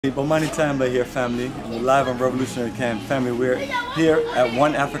Bomani Tyehimba here, family. We're live on Revolutionary Camp. Family, we're here at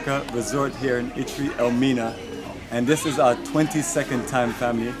One Africa Resort here in Itri, Elmina. And this is our 22nd time,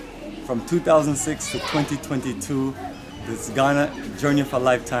 family. From 2006 to 2022, this Ghana journey of a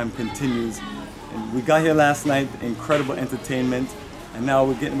lifetime continues. And we got here last night, incredible entertainment. And now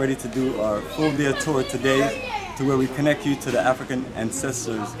we're getting ready to do our full day tour today to where we connect you to the African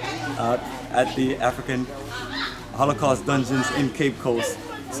ancestors at the African Holocaust dungeons in Cape Coast.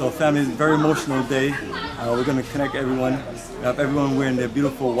 So family, it's a very emotional day. We're going to connect everyone. We have everyone wearing their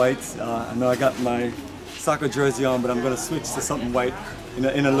beautiful whites. I know I got my soccer jersey on, but I'm going to switch to something white in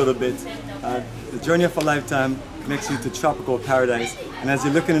a little bit. The journey of a lifetime connects you to tropical paradise. And as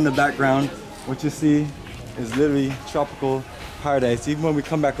you're looking in the background, what you see is literally tropical paradise. Even when we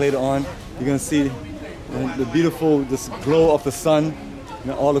come back later on, you're going to see the beautiful glow of the sun,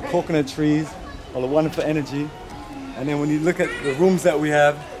 all the coconut trees, all the wonderful energy. And then when you look at the rooms that we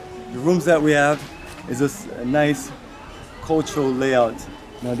have is just a nice cultural layout.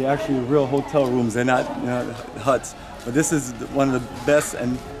 They're actually real hotel rooms, they're not huts. But this is one of the best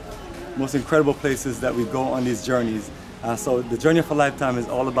and most incredible places that we go on these journeys. So the journey of a lifetime is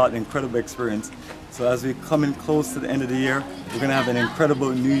all about an incredible experience. So as we come in close to the end of the year, we're going to have an incredible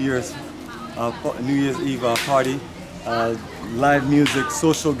New Year's Eve party, live music,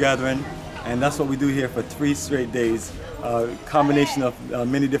 social gathering. And that's what we do here for 3 straight days, combination of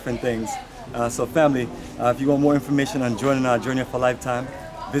many different things. So family, if you want more information on joining our journey of a lifetime,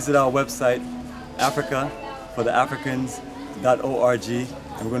 visit our website, africafortheafricans.org,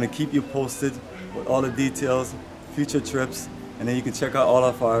 and we're going to keep you posted with all the details, future trips, and then you can check out all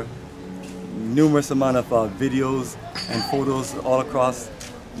of our numerous amount of videos and photos all across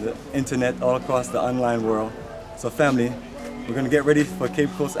the internet, all across the online world. So family, we're going to get ready for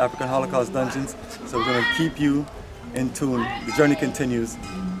Cape Coast African Holocaust Dungeons, so we're going to keep you in tune. The journey continues.